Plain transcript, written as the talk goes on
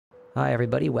Hi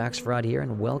everybody, WaxFraud here,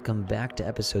 and welcome back to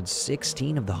episode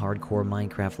 16 of the Hardcore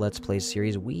Minecraft Let's Play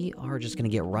series. We are just going to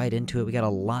get right into it. We got a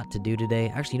lot to do today.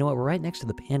 Actually, you know what? We're right next to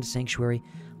the Panda Sanctuary.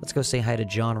 Let's go say hi to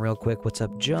John real quick. What's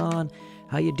up, John?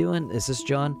 How you doing? Is this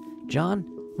John? John?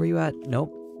 Where you at?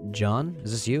 Nope. John?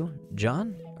 Is this you?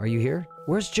 John? Are you here?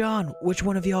 Where's John? Which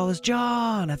one of y'all is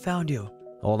John? I found you.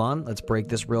 Hold on. Let's break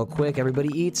this real quick. Everybody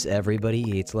eats. Everybody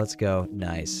eats. Let's go.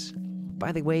 Nice.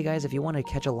 By the way, guys, if you want to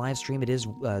catch a live stream, it is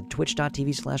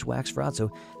twitch.tv/WaxFraud, so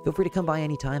feel free to come by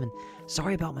anytime. And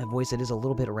sorry about my voice, it is a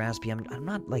little bit raspy. I'm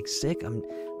not, like, sick. I'm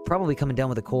probably coming down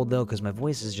with a cold, though, because my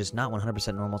voice is just not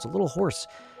 100% normal. It's a little hoarse.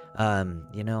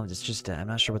 You know, it's just, I'm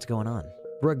not sure what's going on.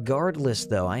 Regardless,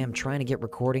 though, I am trying to get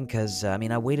recording because,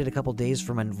 I waited a couple days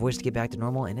for my voice to get back to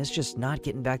normal, and it's just not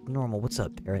getting back to normal. What's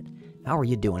up, Parrot? How are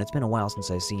you doing? It's been a while since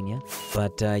I've seen you.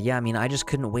 But, yeah, I just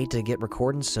couldn't wait to get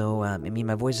recording, so,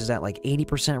 my voice is at, like,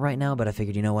 80% right now, but I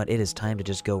figured, you know what, it is time to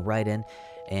just go right in,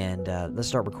 and, let's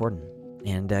start recording.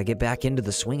 And, get back into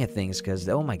the swing of things, because,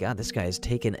 oh my god, this guy is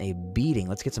taking a beating.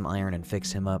 Let's get some iron and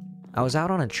fix him up. I was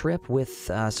out on a trip with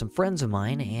some friends of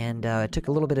mine, and I took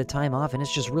a little bit of time off, and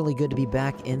it's just really good to be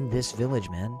back in this village,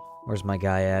 man. Where's my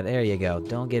guy at? There you go.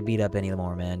 Don't get beat up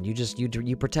anymore, man.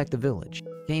 You protect the village.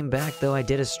 Came back, though. I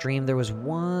did a stream. There was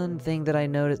one thing that I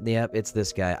noticed. Yep, it's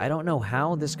this guy. I don't know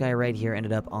how this guy right here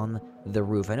ended up on the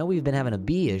roof. I know we've been having a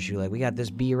bee issue. Like, we got this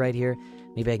bee right here.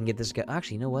 Maybe I can get this guy.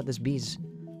 Actually, you know what? This bee's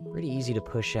pretty easy to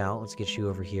push out. Let's get you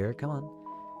over here. Come on.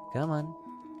 Come on.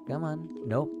 Come on.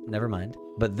 Nope, never mind.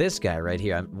 But this guy right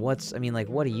here, what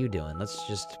are you doing? Let's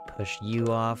just push you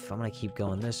off. I'm gonna keep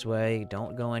going this way.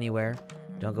 Don't go anywhere.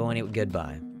 Don't go anywhere.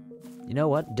 Goodbye. You know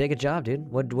what? Dig a job,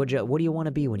 dude. What do you want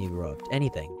to be when you grow up?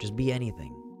 Anything. Just be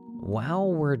anything.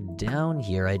 While we're down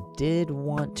here, I did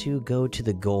want to go to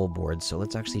the goal board, so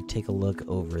let's actually take a look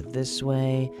over this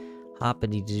way.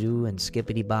 Hoppity-doo and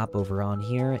skippity-bop over on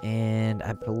here, and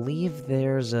I believe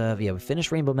there's a... Yeah, we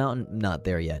finished Rainbow Mountain. Not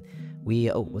there yet.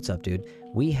 Oh, what's up, dude?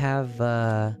 We have,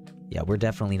 yeah, we're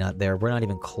definitely not there. We're not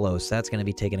even close. That's going to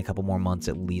be taking a couple more months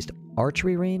at least.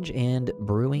 Archery range and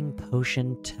brewing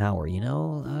potion tower. You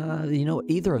know,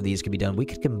 either of these could be done. We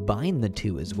could combine the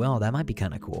two as well. That might be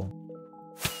kind of cool.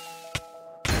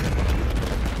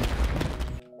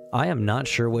 I am not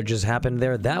sure what just happened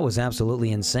there. That was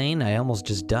absolutely insane. I almost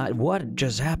just died. What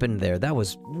just happened there? That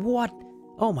was... What?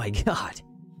 Oh my god.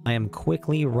 I am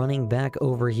quickly running back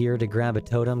over here to grab a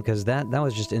totem, because that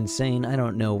was just insane. I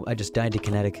don't know. I just died to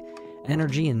kinetic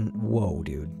energy, and whoa,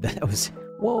 dude. That was...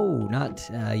 Whoa, not...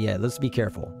 yeah, let's be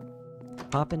careful.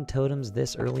 Popping totems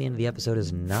this early into the episode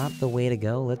is not the way to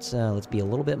go. Let's be a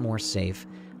little bit more safe.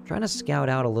 I'm trying to scout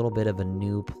out a little bit of a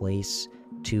new place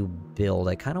to build.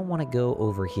 I kind of want to go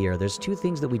over here. There's two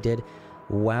things that we did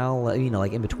while,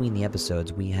 like in between the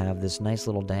episodes. We have this nice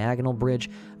little diagonal bridge.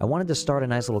 I wanted to start a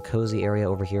nice little cozy area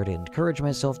over here to encourage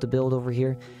myself to build over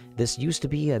here. This used to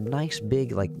be a nice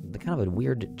big, like, kind of a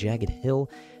weird jagged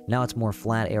hill. Now it's more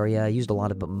flat area. I used a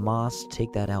lot of moss to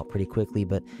take that out pretty quickly,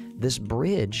 but this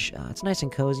bridge, it's nice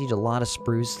and cozy. A lot of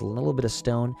spruce, a little bit of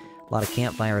stone, a lot of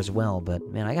campfire as well, but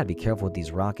man, I gotta be careful with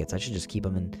these rockets. I should just keep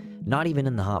them in, not even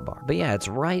in the hotbar. But yeah, it's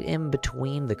right in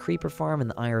between the creeper farm and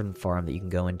the iron farm that you can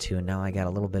go into, and now I got a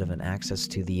little bit of an access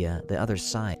to the other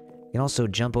side. You can also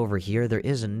jump over here. There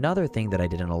is another thing that I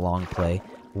did in a long play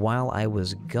while I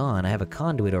was gone. I have a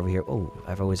conduit over here. Oh,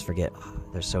 I always forget. Oh,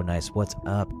 they're so nice. What's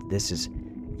up?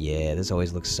 Yeah, this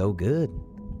always looks so good.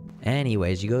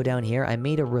 Anyways, you go down here. I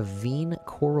made a ravine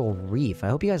coral reef. I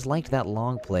hope you guys liked that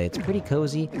long play. It's pretty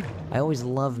cozy. I always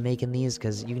love making these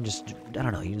because you can just, I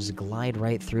don't know, you just glide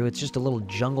right through. It's just a little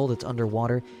jungle that's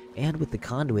underwater. And with the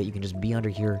conduit, you can just be under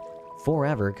here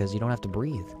forever because you don't have to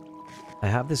breathe. I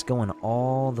have this going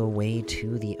all the way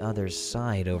to the other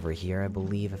side over here. I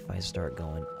believe if I start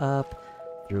going up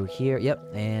through here.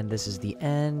 Yep, and this is the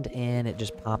end, and it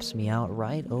just pops me out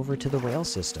right over to the rail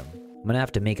system. I'm gonna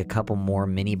have to make a couple more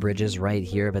mini bridges right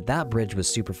here, but that bridge was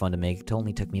super fun to make. It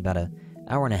only took me about an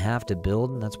hour and a half to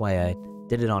build, and that's why I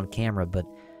did it on camera. But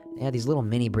yeah, these little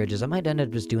mini bridges, I might end up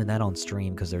just doing that on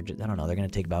stream because they're just, I don't know, they're gonna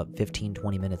take about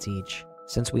 15-20 minutes each.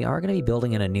 Since we are going to be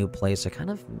building in a new place, I kind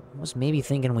of was maybe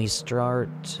thinking we start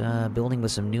building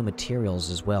with some new materials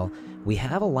as well. We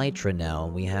have elytra now.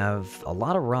 We have a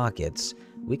lot of rockets.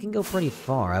 We can go pretty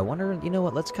far. I wonder, you know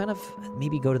what, let's kind of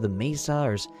maybe go to the mesa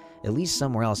or at least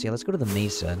somewhere else. Yeah, let's go to the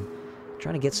mesa and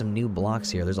trying to get some new blocks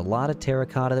here. There's a lot of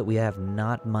terracotta that we have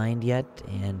not mined yet,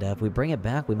 and if we bring it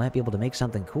back, we might be able to make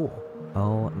something cool.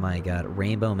 Oh my god,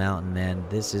 Rainbow Mountain, man.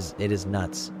 It is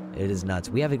nuts. It is nuts.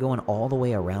 We have it going all the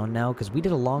way around now, because we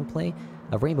did a long play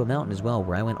of Rainbow Mountain as well,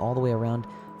 where I went all the way around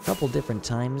a couple different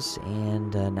times,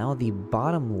 and now the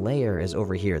bottom layer is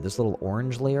over here. This little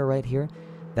orange layer right here,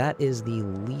 that is the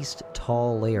least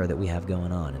tall layer that we have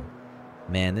going on. And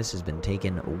man, this has been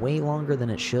taking way longer than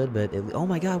it should, but oh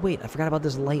my god, wait, I forgot about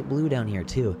this light blue down here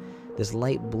too. This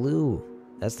light blue,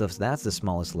 that's the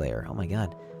smallest layer. Oh my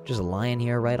god, just lying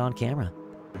here right on camera.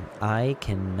 I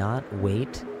cannot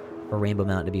wait for Rainbow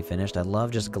Mountain to be finished. I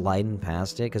love just gliding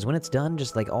past it, because when it's done,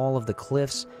 just like all of the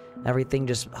cliffs, everything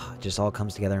just all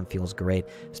comes together and feels great.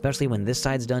 Especially when this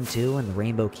side's done too, and the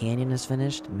Rainbow Canyon is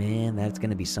finished. Man, that's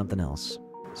gonna be something else.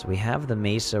 So we have the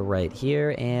mesa right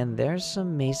here, and there's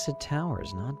some mesa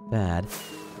towers. Not bad.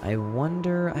 I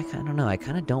wonder, I don't know, I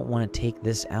kind of don't want to take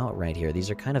this out right here. These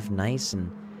are kind of nice,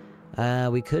 and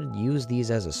we could use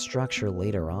these as a structure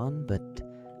later on, but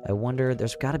I wonder,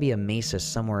 there's got to be a mesa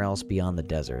somewhere else beyond the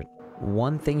desert.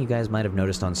 One thing you guys might have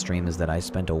noticed on stream is that I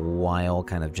spent a while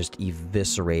kind of just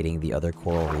eviscerating the other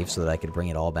coral reef so that I could bring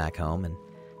it all back home, and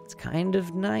it's kind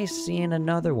of nice seeing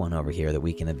another one over here that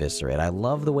we can eviscerate. I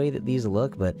love the way that these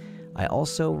look, but I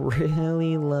also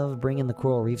really love bringing the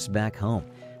coral reefs back home.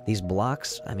 These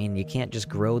blocks, I mean, you can't just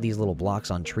grow these little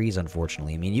blocks on trees,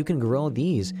 unfortunately. I mean, you can grow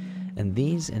these, and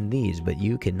these, but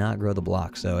you cannot grow the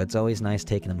blocks, so it's always nice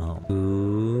taking them home.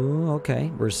 Ooh,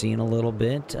 okay, we're seeing a little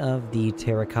bit of the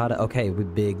terracotta. Okay,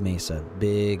 with big mesa,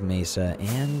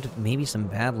 and maybe some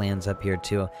badlands up here,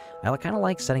 too. I kind of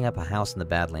like setting up a house in the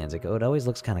badlands. It always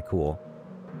looks kind of cool.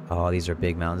 Oh, these are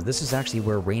big mountains. This is actually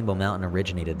where Rainbow Mountain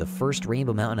originated. The first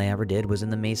Rainbow Mountain I ever did was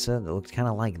in the mesa that looked kind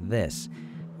of like this.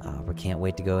 We can't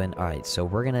wait to go in. Alright, so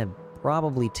we're gonna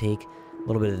probably take a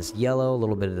little bit of this yellow, a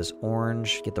little bit of this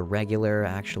orange, get the regular.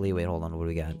 Actually, wait, hold on, what do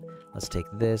we got? Let's take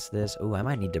this. Oh, I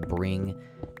might need to bring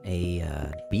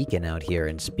a beacon out here.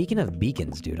 And speaking of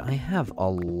beacons, dude, I have a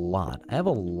lot. I have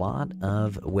a lot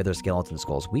of wither skeleton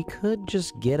skulls. We could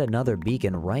just get another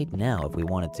beacon right now if we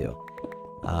wanted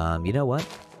to. You know what?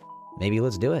 Maybe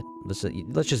let's do it.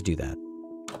 Let's just do that.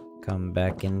 Come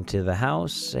back into the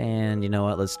house, and you know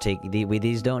what? Let's take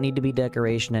these don't need to be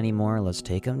decoration anymore. Let's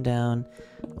take them down.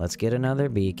 Let's get another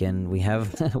beacon. We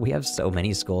have we have so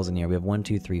many skulls in here. We have 1,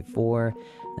 2, 3, 4.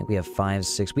 I think we have 5,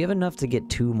 6. We have enough to get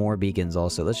 2 more beacons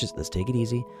also. Let's take it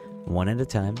easy, one at a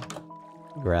time.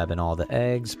 Grabbing all the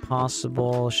eggs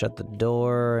possible. Shut the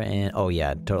door, and oh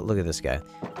yeah, look at this guy.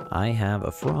 I have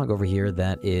a frog over here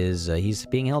that is he's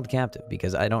being held captive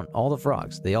because all the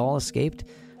frogs, they all escaped.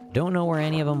 Don't know where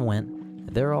any of them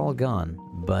went. They're all gone.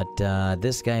 But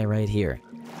this guy right here,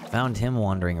 found him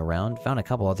wandering around. Found a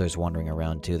couple others wandering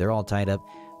around too. They're all tied up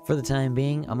for the time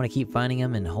being. I'm going to keep finding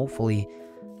them, and hopefully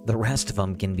the rest of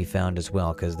them can be found as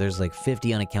well, because there's like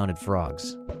 50 unaccounted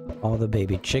frogs. All the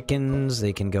baby chickens,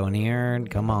 they can go in here.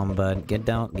 Come on, bud. Get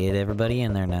down. Get everybody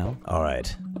in there now. All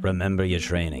right. Remember your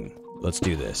training. Let's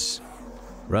do this.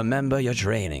 Remember your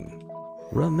training.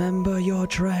 Remember your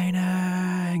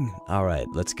training! Alright,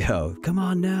 let's go. Come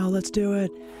on now, let's do it!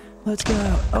 Let's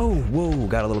go! Oh, whoa,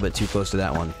 got a little bit too close to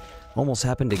that one. Almost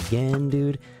happened again,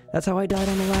 dude. That's how I died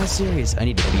on the last series. I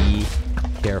need to be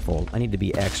careful. I need to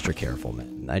be extra careful,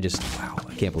 man. Wow,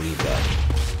 I can't believe that.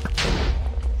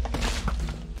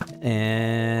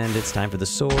 And it's time for the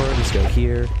sword. Let's go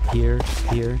here, here,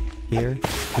 here, here,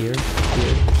 here,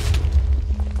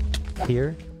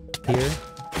 here, here,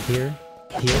 here,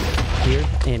 here,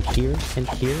 and here, and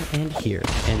here, and here.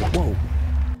 And whoa,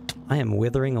 I am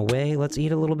withering away. Let's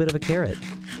eat a little bit of a carrot.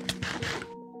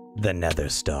 The Nether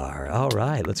Star. All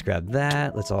right, let's grab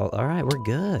that. All right, we're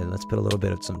good. Let's put a little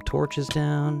bit of some torches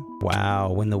down.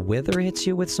 Wow, when the wither hits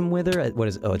you with some wither,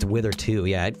 it's wither 2.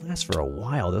 Yeah, it lasts for a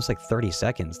while. That was like 30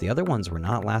 seconds. The other ones were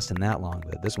not lasting that long,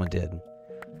 but this one did.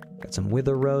 Got some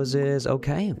wither roses.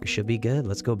 Okay, we should be good.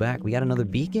 Let's go back. We got another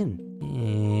beacon.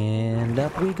 And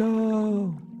up we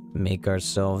go. Make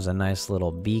ourselves a nice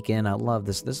little beacon. I love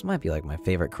this. This might be like my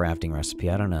favorite crafting recipe.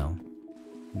 I don't know.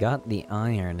 Got the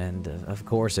iron, and of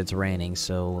course it's raining,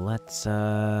 so let's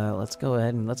go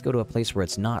ahead and let's go to a place where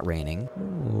it's not raining.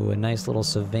 Ooh, a nice little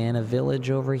savannah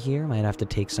village over here. Might have to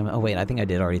take some. Oh wait, I think I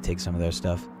did already take some of their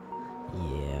stuff.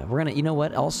 Yeah, we're gonna. You know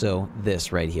what? Also,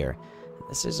 this right here.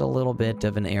 This is a little bit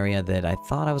of an area that I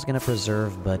thought I was gonna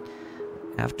preserve, but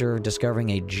after discovering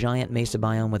a giant mesa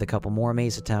biome with a couple more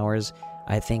mesa towers,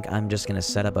 I think I'm just gonna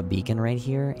set up a beacon right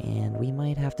here, and we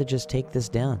might have to just take this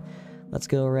down. Let's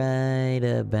go right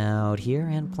about here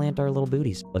and plant our little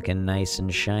booties. Looking nice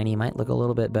and shiny. Might look a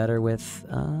little bit better with,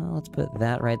 let's put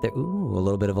that right there. Ooh, a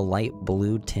little bit of a light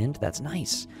blue tint. That's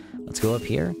nice. Let's go up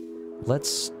here. Let's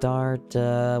start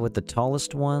with the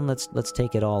tallest one. Let's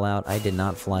take it all out. I did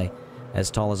not fly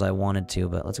as tall as I wanted to,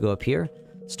 but let's go up here.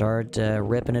 Start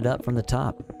ripping it up from the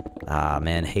top. Ah,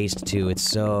 man, haste too. It's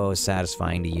so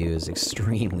satisfying to use.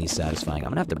 Extremely satisfying. I'm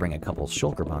gonna have to bring a couple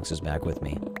shulker boxes back with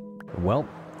me. Well,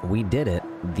 we did it.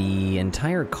 The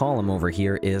entire column over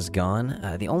here is gone.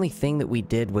 The only thing that we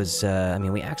did was, I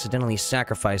mean, we accidentally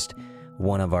sacrificed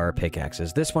one of our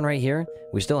pickaxes. This one right here,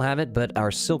 we still have it, but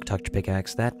our silk touch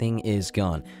pickaxe, that thing is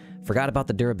gone. Forgot about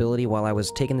the durability while I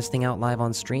was taking this thing out live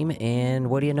on stream, and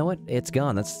what do you know it? It's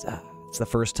gone. It's the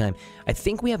first time. I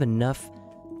think we have enough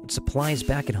supplies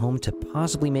back at home to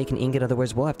possibly make an ingot,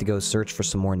 otherwise we'll have to go search for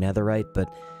some more netherite,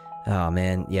 but oh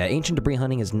man, yeah, ancient debris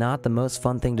hunting is not the most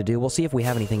fun thing to do. We'll see if we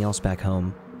have anything else back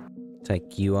home.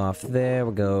 Take you off there,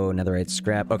 we'll go netherite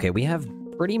scrap. Okay, we have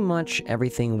pretty much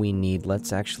everything we need.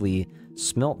 Let's actually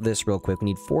smelt this real quick. We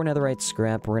need 4 netherite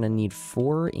scrap. We're gonna need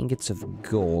 4 ingots of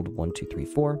gold. 1, 2, 3,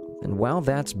 4. And while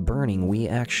that's burning, we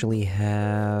actually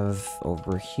have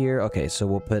over here. Okay, so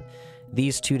we'll put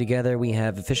these two together. We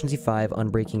have efficiency 5,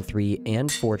 unbreaking 3,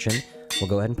 and fortune. We'll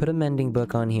go ahead and put a mending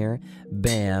book on here.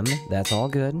 Bam, that's all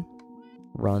good.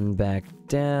 Run back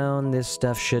down. This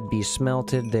stuff should be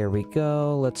smelted. There we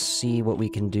go. Let's see what we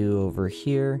can do over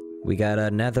here. We got a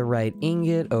netherite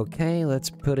ingot. Okay, let's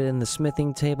put it in the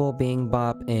smithing table. Bing,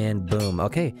 bop, and boom.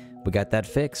 Okay, we got that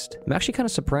fixed. I'm actually kind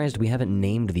of surprised we haven't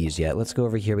named these yet. Let's go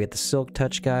over here. We got the silk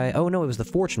touch guy. Oh no, it was the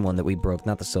fortune one that we broke,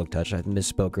 not the silk touch. I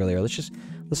misspoke earlier.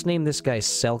 Let's name this guy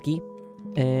Selkie.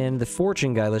 And the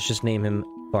fortune guy, let's just name him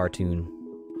Fartoon.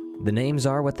 The names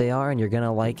are what they are, and you're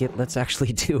gonna like it. Let's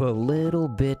actually do a little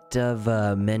bit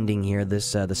of mending here. The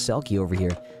Selkie over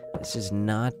here. This is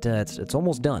not, it's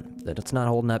almost done. It's not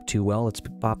holding up too well. Let's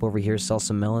pop over here, sell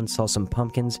some melons, sell some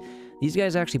pumpkins. These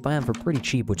guys actually buy them for pretty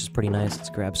cheap, which is pretty nice. Let's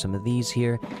grab some of these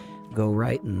here. Go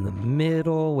right in the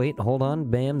middle. Wait, hold on.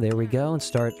 Bam, there we go. And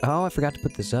start, oh, I forgot to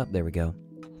put this up. There we go.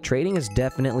 Trading is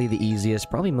definitely the easiest,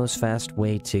 probably most fast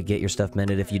way to get your stuff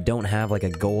mended if you don't have like a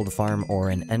gold farm or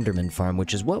an enderman farm,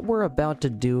 which is what we're about to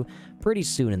do pretty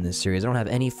soon in this series. I don't have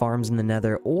any farms in the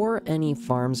nether or any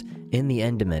farms in the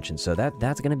end dimension, so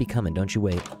that's gonna be coming, don't you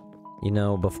wait. You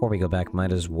know, before we go back,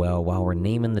 might as well, while we're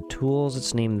naming the tools,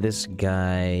 let's name this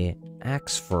guy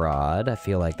WaxFraud. I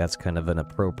feel like that's kind of an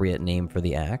appropriate name for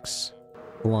the axe.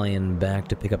 Flying back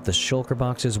to pick up the shulker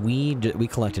boxes, we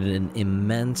collected an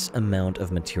immense amount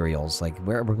of materials. Like,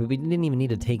 we didn't even need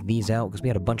to take these out because we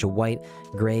had a bunch of white,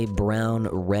 gray, brown,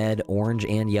 red, orange,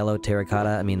 and yellow terracotta.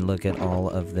 I mean, look at all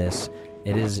of this.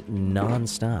 It is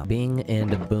non-stop. Bing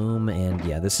and a boom, and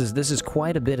yeah, this is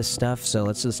quite a bit of stuff, so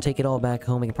let's just take it all back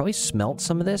home. We can probably smelt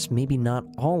some of this, maybe not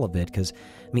all of it, because,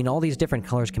 I mean, all these different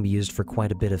colors can be used for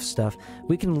quite a bit of stuff.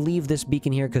 We can leave this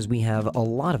beacon here because we have a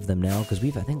lot of them now, because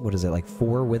we've, I think, what is it, like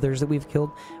 4 withers that we've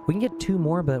killed? We can get 2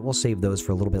 more, but we'll save those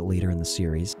for a little bit later in the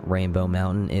series. Rainbow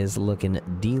Mountain is looking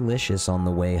delicious on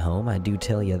the way home, I do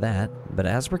tell you that. But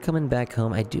as we're coming back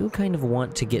home, I do kind of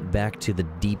want to get back to the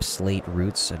deep slate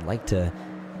roots. I'd like to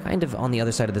kind of on the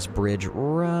other side of this bridge,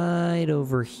 right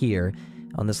over here,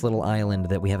 on this little island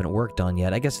that we haven't worked on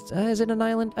yet. I guess, is it an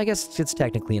island? I guess it's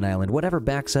technically an island. Whatever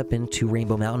backs up into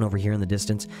Rainbow Mountain over here in the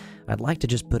distance, I'd like to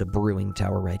just put a brewing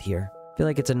tower right here. I feel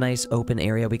like it's a nice open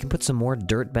area. We can put some more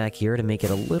dirt back here to make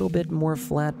it a little bit more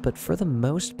flat, but for the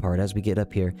most part, as we get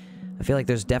up here, I feel like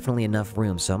there's definitely enough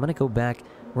room. So I'm going to go back.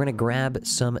 We're going to grab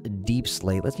some deep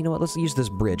slate. You know what? Let's use this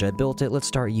bridge. I built it. Let's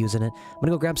start using it. I'm going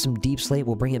to go grab some deep slate.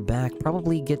 We'll bring it back.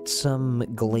 Probably get some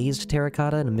glazed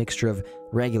terracotta and a mixture of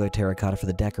regular terracotta for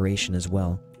the decoration as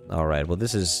well. All right. Well,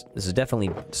 this is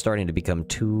definitely starting to become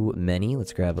too many.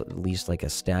 Let's grab at least like a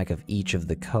stack of each of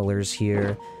the colors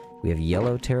here. We have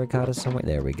yellow terracotta somewhere.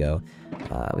 There we go.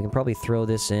 We can probably throw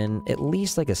this in. At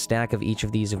least like a stack of each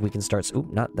of these if we can start...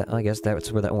 Oop, not that. I guess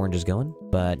that's where that orange is going.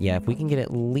 But yeah, if we can get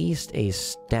at least a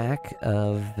stack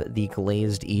of the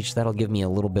glazed each, that'll give me a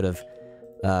little bit of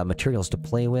materials to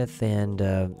play with. And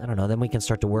I don't know, then we can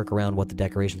start to work around what the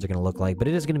decorations are going to look like. But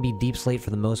it is going to be deep slate for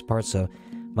the most part, so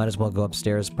might as well go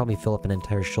upstairs. Probably fill up an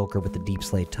entire shulker with the deep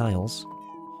slate tiles.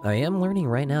 I am learning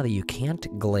right now that you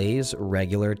can't glaze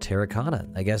regular terracotta.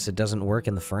 I guess it doesn't work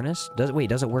in the furnace? Does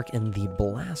it work in the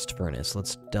blast furnace?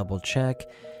 Let's double check.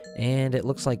 And it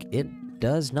looks like it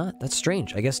does not. That's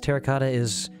strange. I guess terracotta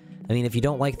is... I mean, if you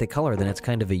don't like the color, then it's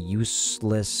kind of a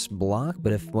useless block.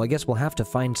 But well, I guess we'll have to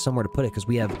find somewhere to put it because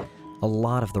we have a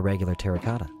lot of the regular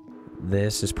terracotta.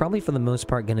 This is probably for the most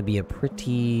part going to be a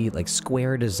pretty, like,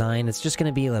 square design. It's just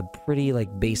going to be a pretty,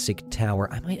 like, basic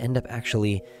tower. I might end up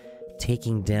actually...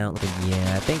 taking down,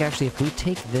 yeah, I think actually if we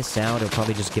take this out, it'll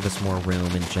probably just give us more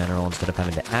room in general. Instead of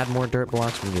having to add more dirt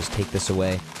blocks, we'll just take this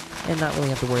away and not really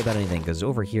have to worry about anything, because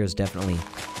over here is definitely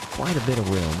quite a bit of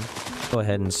room. Go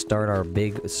ahead and start our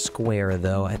big square,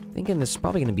 though. I'm thinking this is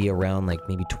probably going to be around like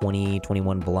maybe 20,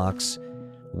 21 blocks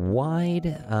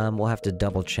wide. We'll have to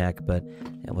double check, but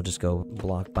yeah, we'll just go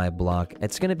block by block.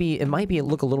 It's gonna be, it might be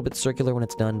look a little bit circular when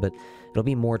it's done, but it'll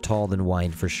be more tall than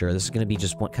wide for sure. This is gonna be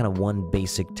just one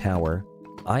basic tower.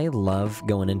 I love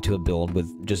going into a build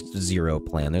with just zero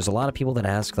plan. There's a lot of people that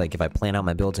ask, like, if I plan out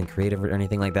my builds in creative or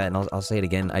anything like that, and I'll say it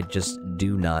again, I just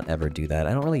do not ever do that.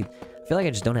 I feel like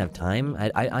I just don't have time.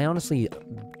 I honestly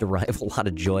derive a lot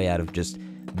of joy out of just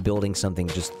building something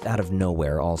just out of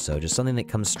nowhere also. Just something that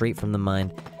comes straight from the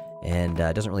mind and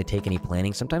doesn't really take any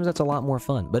planning. Sometimes that's a lot more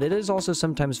fun. But it is also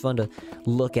sometimes fun to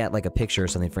look at, like, a picture or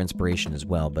something for inspiration as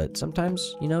well. But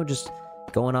sometimes, you know, just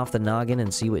going off the noggin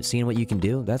and seeing what you can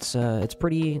do, that's it's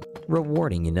pretty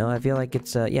rewarding, you know? I feel like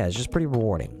it's yeah, it's just pretty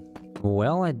rewarding.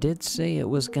 Well, I did say it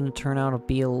was gonna turn out to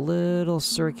be a little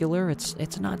circular.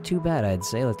 It's not too bad, I'd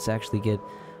say. Let's actually get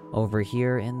over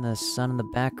here in the sun in the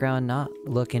background. Not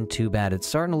looking too bad. It's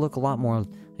starting to look a lot more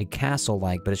like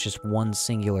castle-like, but it's just one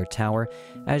singular tower.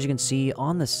 As you can see,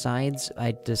 on the sides,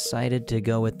 I decided to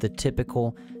go with the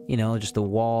typical, you know, just the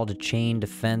wall to chain to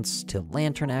fence to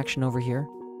lantern action over here,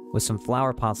 with some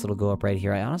flower pots that'll go up right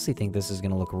here. I honestly think this is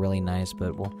going to look really nice,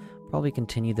 but we'll probably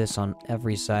continue this on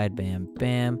every side. Bam,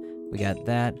 bam. We got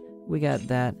that,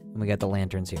 and we got the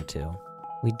lanterns here too.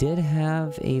 We did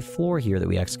have a floor here that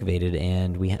we excavated,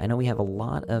 and I know we have a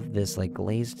lot of this, like,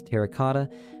 glazed terracotta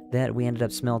that we ended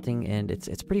up smelting, and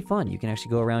it's pretty fun. You can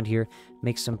actually go around here,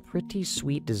 make some pretty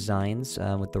sweet designs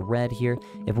with the red here.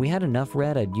 If we had enough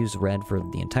red, I'd use red for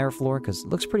the entire floor, because it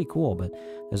looks pretty cool, but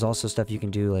there's also stuff you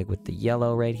can do, like with the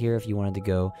yellow right here, if you wanted to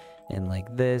go in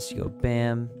like this, you go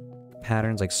bam,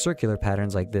 patterns, like circular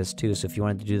patterns like this too, so if you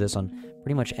wanted to do this on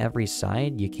pretty much every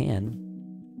side, you can.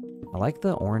 I like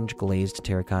the orange glazed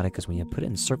terracotta because when you put it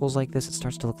in circles like this, it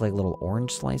starts to look like little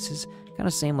orange slices. Kind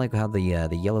of same like how the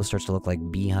yellow starts to look like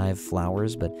beehive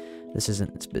flowers, but this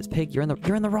isn't. It's pig. You're in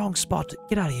the wrong spot.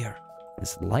 Get out of here.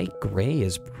 This light gray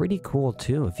is pretty cool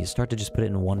too. If you start to just put it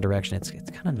in one direction, it's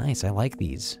kind of nice. I like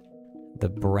these. The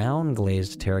brown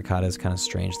glazed terracotta is kind of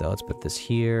strange though. Let's put this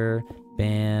here.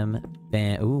 Bam,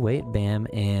 bam. Ooh, wait, bam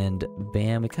and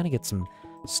bam. We kind of get some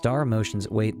star motions.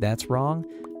 Wait, that's wrong.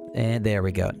 And there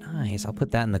we go. Nice. I'll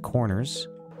put that in the corners.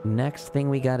 Next thing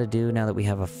we got to do now that we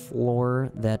have a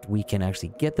floor that we can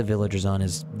actually get the villagers on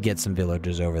is get some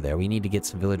villagers over there. We need to get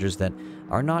some villagers that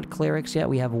are not clerics yet.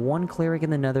 We have one cleric in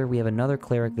the nether. We have another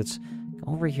cleric that's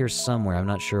over here somewhere. I'm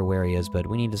not sure where he is, but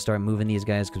we need to start moving these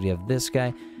guys because we have this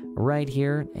guy right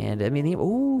here. And I mean,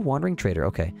 ooh, wandering trader.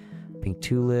 Okay. Pink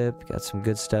tulip, got some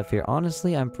good stuff here.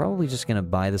 Honestly, I'm probably just gonna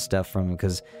buy the stuff from him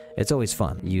because it's always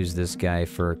fun. Use this guy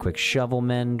for a quick shovel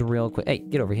mend real quick. Hey,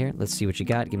 get over here. Let's see what you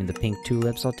got. Give me the pink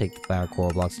tulips. I'll take the fire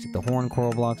coral blocks. Take the horn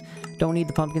coral blocks. Don't need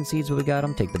the pumpkin seeds, but we got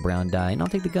them. Take the brown dye, and I'll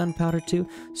take the gunpowder too.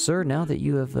 Sir, now that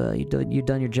you have you've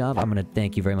done your job, I'm gonna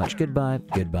thank you very much. Goodbye,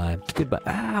 goodbye, goodbye.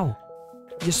 Ow!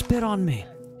 You spit on me.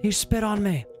 He spit on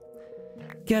me.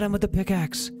 Get him with the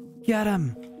pickaxe. Get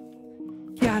him.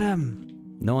 Get him.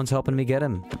 No one's helping me get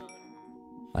him.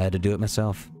 I had to do it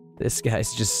myself. This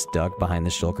guy's just stuck behind the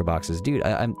shulker boxes. Dude,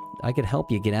 I could help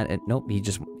you get at it. Nope,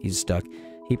 he's stuck.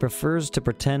 He prefers to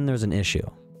pretend there's an issue.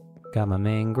 Got my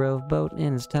mangrove boat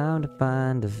and it's time to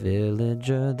find a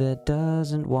villager that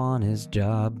doesn't want his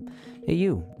job. Hey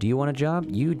you, do you want a job?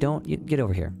 You don't? Get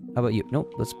over here. How about you?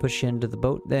 Nope, let's push you into the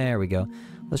boat. There we go.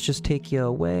 Let's just take you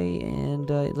away and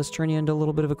let's turn you into a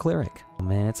little bit of a cleric. Oh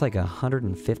man, it's like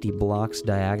 150 blocks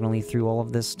diagonally through all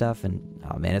of this stuff, and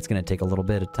oh man, it's gonna take a little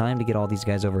bit of time to get all these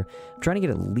guys over. I'm trying to get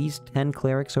at least 10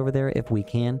 clerics over there if we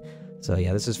can. So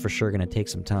yeah, this is for sure gonna take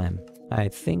some time. I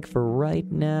think for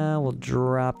right now, we'll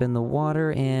drop in the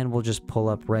water and we'll just pull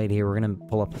up right here. We're gonna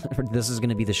pull up, this is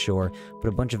gonna be the shore. Put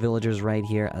a bunch of villagers right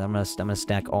here. I'm gonna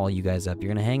stack all you guys up.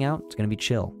 You're gonna hang out, it's gonna be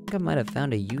chill. I think I might have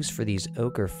found a use for these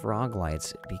ochre frog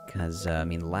lights because, I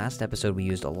mean, last episode we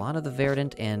used a lot of the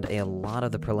verdant and a lot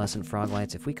of the pearlescent frog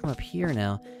lights. If we come up here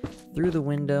now, through the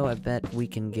window, I bet we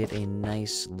can get a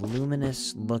nice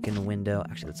luminous looking window.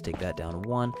 Actually, let's take that down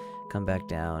one. Come back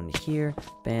down here.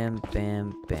 Bam,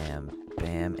 bam, bam,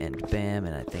 bam, and bam.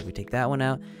 And I think we take that one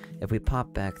out. If we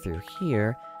pop back through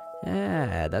here,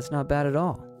 that's not bad at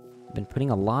all. I've been putting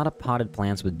a lot of potted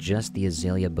plants with just the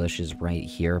azalea bushes right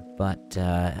here, but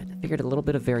I figured a little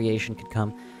bit of variation could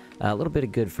come. A little bit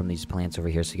of good from these plants over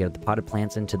here. So you get the potted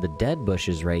plants into the dead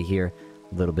bushes right here.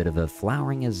 A little bit of a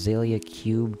flowering azalea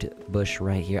cubed bush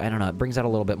right here. I don't know, it brings out a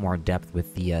little bit more depth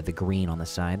with the green on the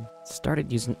side.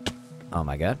 Started using... Oh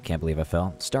my god, can't believe I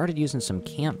fell. Started using some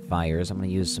campfires. I'm going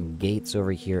to use some gates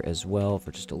over here as well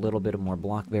for just a little bit of more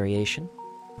block variation.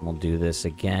 We'll do this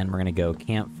again. We're gonna go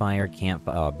campfire,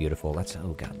 campfire. Oh, beautiful.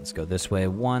 Oh god, let's go this way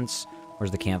once.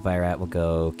 Where's the campfire at? We'll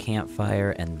go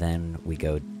campfire, and then we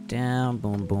go down.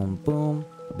 Boom, boom, boom.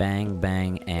 Bang,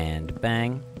 bang, and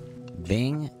bang.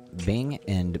 Bing, bing,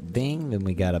 and bing. Then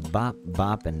we got a bop,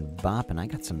 bop, and bop. And I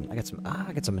got some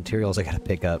materials I gotta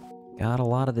pick up. Got a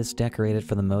lot of this decorated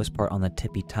for the most part on the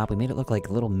tippy top. We made it look like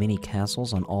little mini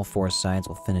castles on all 4 sides.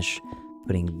 We'll finish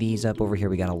putting these up over here.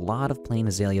 We got a lot of plain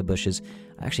azalea bushes.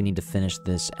 I actually need to finish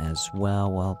this as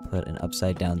well. We'll put an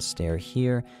upside down stair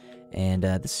here. And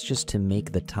this is just to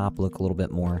make the top look a little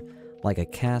bit more like a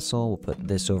castle. We'll put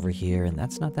this over here, and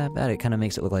that's not that bad. It kind of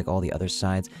makes it look like all the other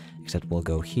sides, except we'll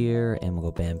go here, and we'll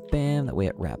go bam, bam. That way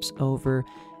it wraps over.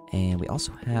 And we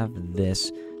also have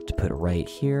this to put right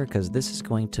here, because this is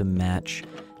going to match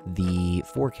the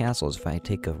 4 castles. If I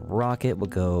take a rocket, we'll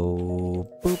go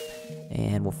boop,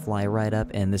 and we'll fly right up,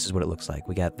 and this is what it looks like.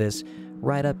 We got this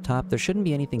right up top. There shouldn't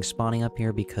be anything spawning up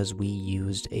here because we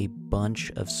used a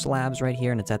bunch of slabs right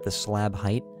here, and it's at the slab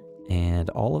height. And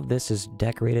all of this is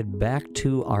decorated back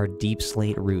to our deep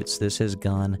slate roots. This has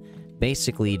gone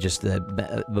basically just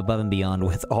above and beyond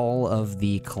with all of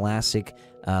the classic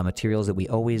materials that we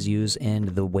always use and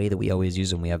the way that we always use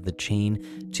them. We have the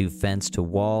chain to fence to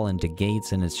wall and to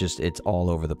gates, and it's all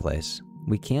over the place.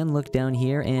 We can look down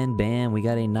here, and bam, we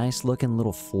got a nice looking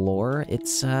little floor.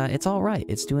 It's all right.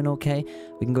 It's doing okay.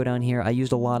 We can go down here. I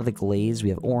used a lot of the glaze. We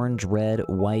have orange, red,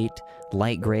 white,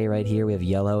 light gray right here. We have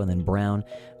yellow and then brown.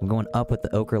 I'm going up with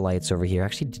the ochre lights over here. I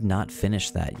actually did not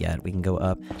finish that yet. We can go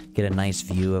up, get a nice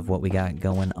view of what we got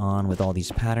going on with all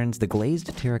these patterns. The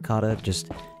glazed terracotta just,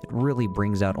 it really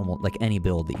brings out almost like any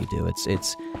build that you do.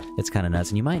 It's kind of nuts.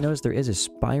 And you might notice there is a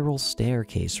spiral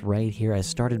staircase right here. I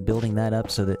started building that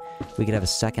up so that we could have a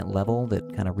second level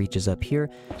that kind of reaches up here,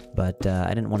 but I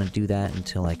didn't want to do that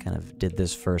until I kind of did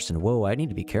this first. And whoa, I need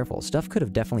to be careful. Stuff could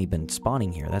have definitely been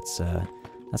spawning here. That's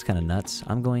kind of nuts.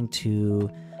 I'm going to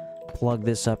plug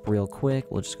this up real quick.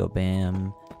 We'll just go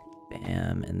bam,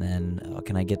 bam, and then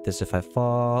can I get this if I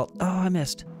fall? Oh, I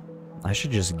missed. I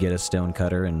should just get a stone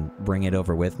cutter and bring it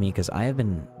over with me, because I have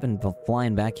been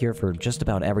flying back here for just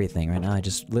about everything. Right now I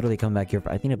just literally come back here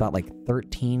for I think about like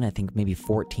 13, I think maybe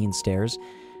 14 stairs.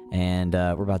 And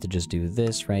we're about to just do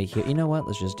this right here. You know what?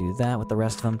 Let's just do that with the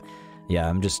rest of them. Yeah,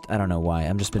 I don't know why.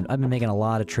 I've been making a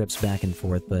lot of trips back and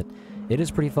forth, but it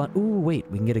is pretty fun. Ooh, wait,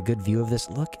 we can get a good view of this.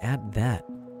 Look at that.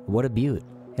 What a beaut.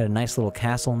 Got a nice little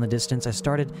castle in the distance. I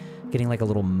started getting like a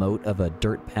little moat of a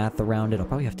dirt path around it. I'll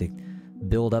probably have to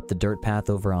build up the dirt path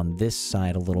over on this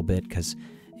side a little bit, because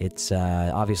it's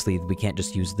obviously we can't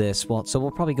just use this. Well, so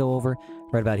we'll probably go over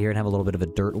right about here and have a little bit of a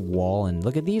dirt wall. And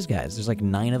look at these guys. There's like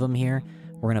 9 of them here.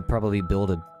 We're going to probably build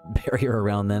a barrier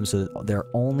around them so that their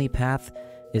only path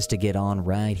is to get on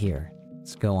right here.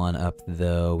 Let's go on up,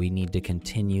 though. We need to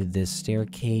continue this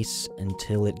staircase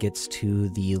until it gets to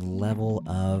the level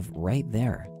of right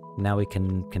there. Now we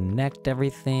can connect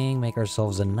everything, make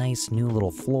ourselves a nice new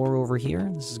little floor over here.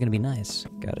 This is going to be nice.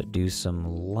 Gotta do some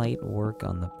light work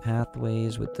on the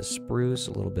pathways with the spruce,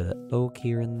 a little bit of oak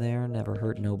here and there. Never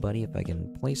hurt nobody if I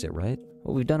can place it right.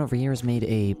 What we've done over here is made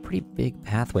a pretty big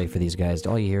pathway for these guys.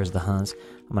 All you hear is the hunts.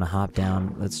 I'm going to hop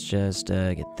down. Let's just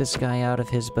get this guy out of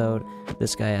his boat,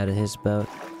 this guy out of his boat.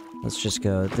 Let's just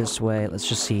go this way. Let's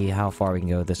just see how far we can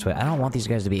go this way. I don't want these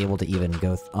guys to be able to even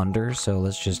go under, so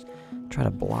let's just try to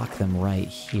block them right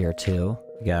here, too.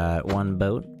 We got 1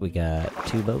 boat, we got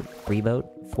 2 boat, 3 boat,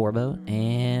 4 boat,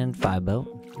 and 5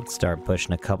 boat. Let's start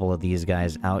pushing a couple of these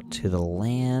guys out to the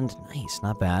land. Nice,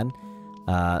 not bad.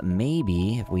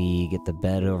 Maybe if we get the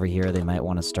bed over here, they might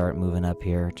want to start moving up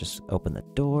here. Just open the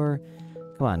door.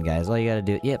 Come on, guys, all you gotta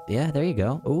do... Yep, yeah, there you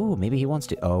go. Ooh, maybe he wants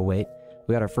to... Oh, wait.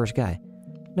 We got our first guy.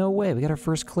 No way, we got our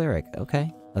first cleric. Okay,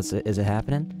 is it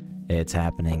happening? It's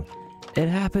happening. It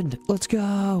happened! Let's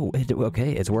go!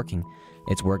 Okay, it's working.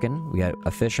 It's working. We got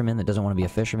a fisherman that doesn't want to be a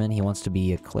fisherman. He wants to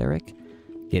be a cleric.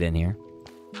 Get in here.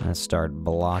 Let's start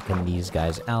blocking these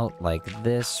guys out like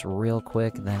this real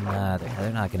quick. Then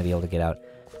they're not going to be able to get out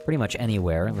pretty much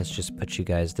anywhere. Let's just put you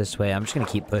guys this way. I'm just going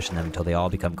to keep pushing them until they all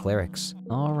become clerics.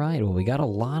 Alright, well, we got a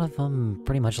lot of them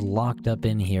pretty much locked up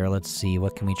in here. Let's see,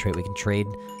 what can we trade? We can trade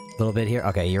a little bit here.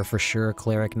 Okay, you're for sure a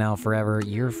cleric now forever.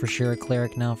 You're for sure a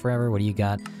cleric now forever. What do you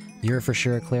got? You're for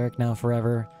sure a cleric now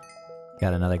forever.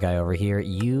 Got another guy over here.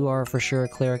 You are for sure a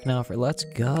cleric now for... Let's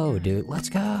go, dude. Let's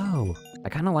go! I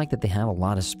kind of like that they have a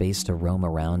lot of space to roam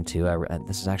around, too.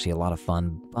 This is actually a lot of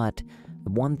fun, but the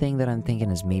one thing that I'm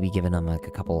thinking is maybe giving them like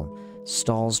a couple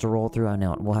stalls to roll through. I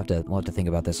know we'll have to think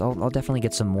about this. I'll definitely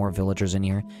get some more villagers in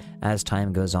here as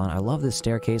time goes on. I love this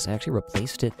staircase. I actually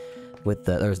replaced it with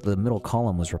the middle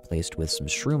column was replaced with some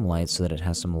shroom lights so that it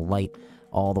has some light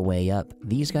all the way up.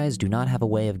 These guys do not have a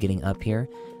way of getting up here,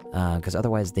 because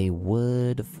otherwise they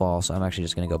would fall. So I'm actually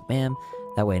just going to go bam.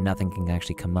 That way nothing can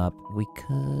actually come up. We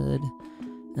could...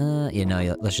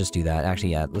 yeah, let's just do that.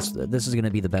 Actually, yeah, this is going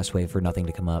to be the best way for nothing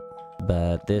to come up.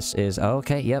 But this is...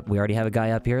 okay, yep, we already have a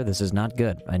guy up here. This is not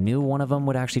good. I knew one of them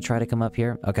would actually try to come up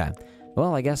here. Okay.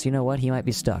 Well, I guess, you know what? He might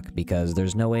be stuck, because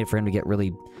there's no way for him to get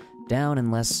really down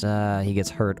unless he gets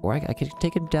hurt. Or I could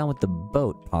take him down with the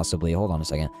boat, possibly. Hold on a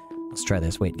second. Let's try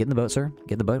this. Wait, get in the boat, sir.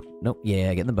 Get in the boat. Nope.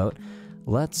 Yeah, get in the boat.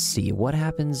 Let's see. What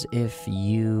happens if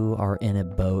you are in a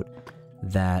boat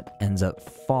that ends up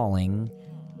falling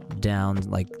down,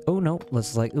 like, oh no,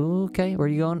 let's like, okay, where are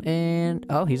you going? And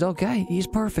oh, he's okay, he's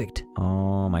perfect.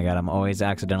 Oh my god, I'm always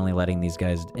accidentally letting these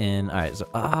guys in. All right, so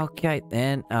okay,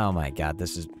 and oh my god,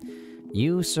 this is,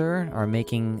 you sir are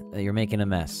you're making a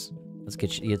mess. Let's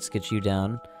get you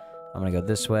down. I'm gonna go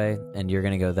this way and you're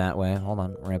gonna go that way. Hold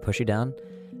on, we're gonna push you down.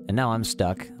 And now I'm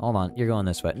stuck. Hold on, you're going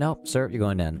this way. Nope, sir, you're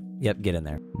going down. Yep, get in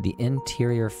there. The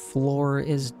interior floor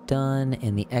is done,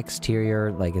 and the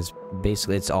exterior, like, is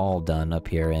basically, it's all done up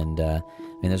here, and, I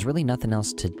mean, there's really nothing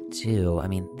else to do. I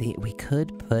mean, we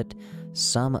could put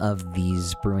some of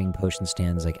these brewing potion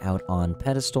stands, like, out on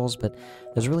pedestals, but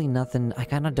there's really nothing. I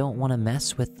kind of don't want to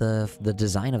mess with the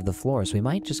design of the floor, so we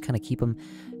might just kind of keep them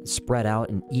spread out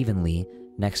and evenly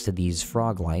next to these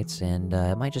frog lights, and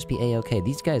it might just be a-okay.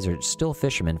 These guys are still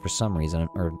fishermen for some reason,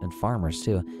 and farmers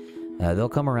too. They'll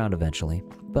come around eventually.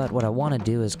 But what I want to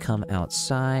do is come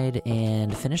outside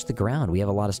and finish the ground. We have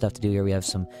a lot of stuff to do here. We have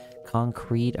some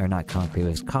concrete, or not concrete,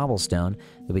 we have cobblestone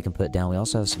that we can put down. We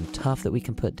also have some tuff that we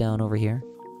can put down over here.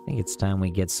 I think it's time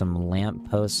we get some lamp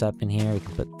posts up in here. We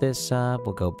can put this up.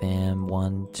 We'll go bam,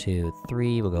 1, 2,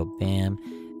 3. We'll go bam,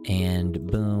 and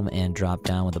boom, and drop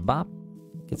down with a bop.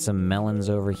 Get some melons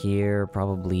over here,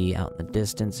 probably out in the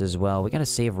distance as well. We gotta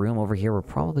save room over here. We're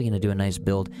probably gonna do a nice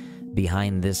build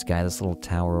behind this guy, this little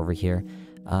tower over here.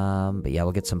 But yeah,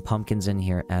 we'll get some pumpkins in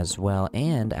here as well.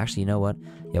 And actually, you know what?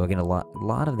 Yeah, we'll get a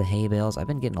lot of the hay bales. I've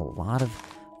been getting a lot of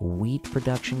wheat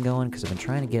production going because I've been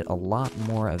trying to get a lot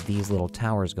more of these little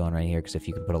towers going right here. Because if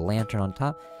you can put a lantern on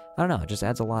top, I don't know, it just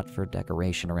adds a lot for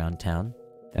decoration around town.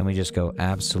 And we just go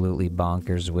absolutely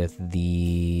bonkers with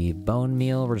the bone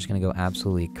meal. We're just going to go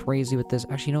absolutely crazy with this.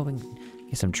 Actually, you know, we can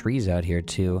get some trees out here,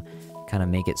 too. Kind of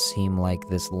make it seem like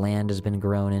this land has been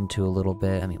grown into a little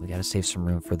bit. I mean, we got to save some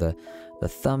room for the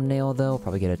thumbnail, though.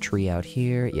 Probably get a tree out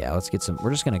here. Yeah, let's get some...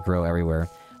 We're just going to grow everywhere.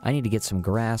 I need to get some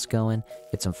grass going.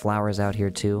 Get some flowers out here,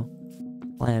 too.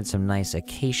 Planted some nice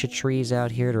acacia trees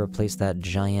out here to replace that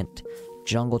giant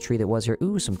jungle tree that was here.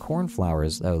 Ooh, some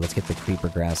cornflowers. Oh, let's get the creeper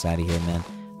grass out of here, man.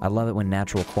 I love it when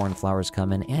natural cornflowers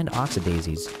come in, and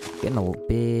oxadaisies. Getting a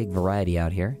big variety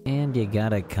out here. And you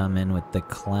gotta come in with the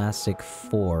classic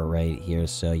 4 right here.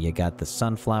 So you got the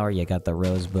sunflower, you got the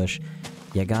rosebush,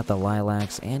 you got the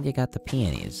lilacs, and you got the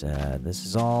peonies. This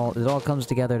is all, it all comes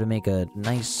together to make a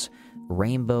nice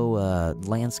rainbow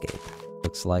landscape.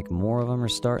 Looks like more of them are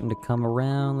starting to come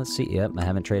around. Let's see. Yep, I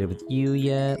haven't traded with you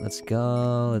yet. Let's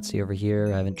go. Let's see over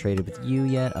here. I haven't traded with you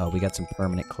yet. Oh, we got some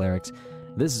permanent clerics.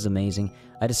 This is amazing.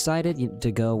 I decided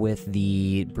to go with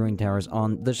the brewing towers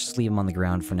on... Let's just leave them on the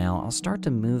ground for now. I'll start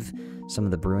to move some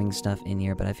of the brewing stuff in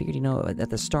here, but I figured, you know, at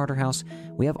the starter house,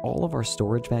 we have all of our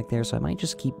storage back there, so I might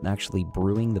just keep actually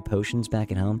brewing the potions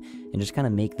back at home and just kind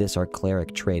of make this our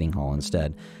cleric trading hall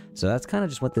instead. So that's kind of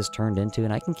just what this turned into,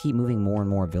 and I can keep moving more and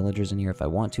more villagers in here if I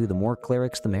want to. The more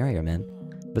clerics, the merrier, man.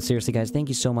 But seriously, guys, thank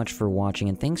you so much for watching,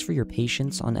 and thanks for your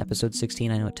patience on episode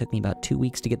 16. I know it took me about 2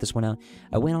 weeks to get this one out.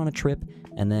 I went on a trip,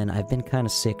 and then I've been kind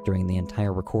of sick during the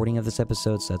entire recording of this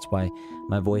episode, so that's why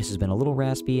my voice has been a little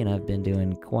raspy, and I've been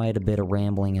doing quite a bit of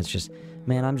rambling. It's just,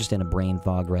 man, I'm just in a brain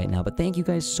fog right now. But thank you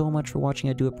guys so much for watching.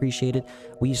 I do appreciate it.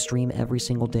 We stream every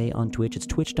single day on Twitch. It's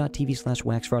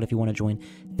twitch.tv/WaxFraud if you want to join.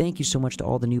 Thank you so much to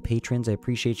all the new patrons. I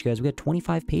appreciate you guys. We got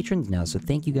 25 patrons now, so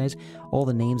thank you guys. All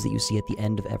the names that you see at the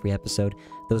end of every episode,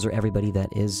 those are everybody that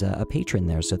is a patron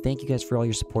there. So thank you guys for all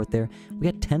your support there. We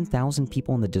got 10,000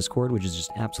 people in the Discord, which is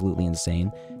just absolutely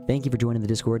insane. Thank you for joining the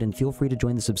Discord, and feel free to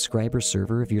join the subscriber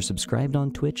server if you're subscribed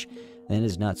on Twitch. That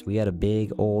is nuts. We got a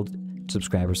big old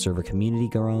subscriber server community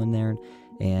growing there,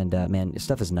 and man,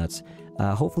 stuff is nuts.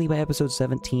 Hopefully by episode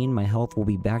 17 my health will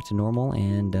be back to normal,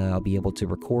 and I'll be able to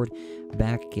record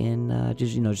back in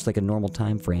just like a normal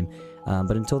time frame.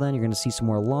 But until then, you're going to see some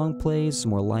more long plays,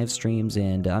 some more live streams,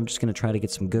 and I'm just going to try to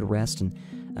get some good rest and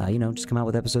just come out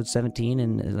with episode 17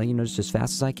 and just as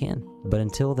fast as I can. But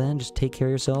until then, just take care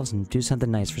of yourselves and do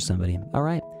something nice for somebody. All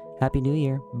right, Happy New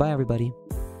Year. Bye everybody.